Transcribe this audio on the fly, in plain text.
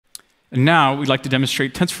And now we'd like to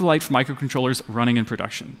demonstrate TensorFlow Lite for microcontrollers running in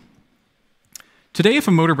production. Today, if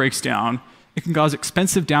a motor breaks down, it can cause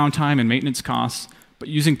expensive downtime and maintenance costs, but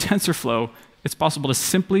using TensorFlow, it's possible to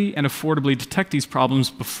simply and affordably detect these problems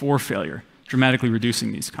before failure, dramatically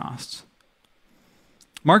reducing these costs.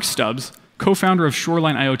 Mark Stubbs, co-founder of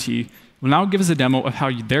Shoreline IoT, will now give us a demo of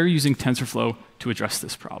how they're using TensorFlow to address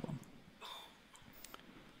this problem.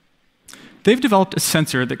 They've developed a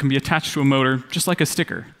sensor that can be attached to a motor just like a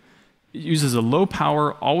sticker. It uses a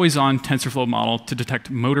low-power, always-on TensorFlow model to detect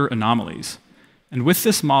motor anomalies. And with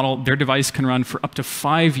this model, their device can run for up to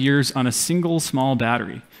 5 years on a single small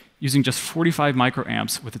battery, using just 45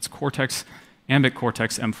 microamps with its Ambit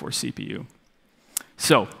Cortex M4 CPU.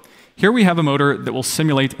 So here we have a motor that will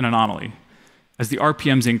simulate an anomaly. As the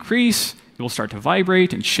RPMs increase, it will start to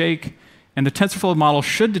vibrate and shake, and the TensorFlow model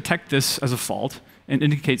should detect this as a fault and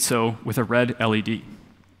indicate so with a red LED.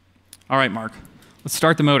 All right, Mark, let's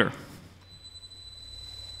start the motor.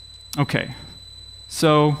 OK,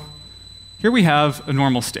 so here we have a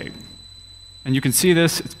normal state. And you can see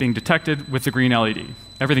this, it's being detected with the green LED.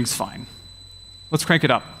 Everything's fine. Let's crank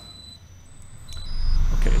it up.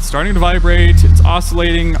 OK, it's starting to vibrate, it's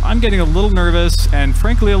oscillating. I'm getting a little nervous and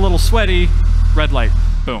frankly a little sweaty. Red light,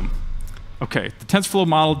 boom. OK, the TensorFlow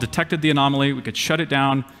model detected the anomaly. We could shut it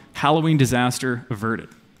down. Halloween disaster averted.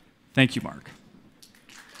 Thank you, Mark.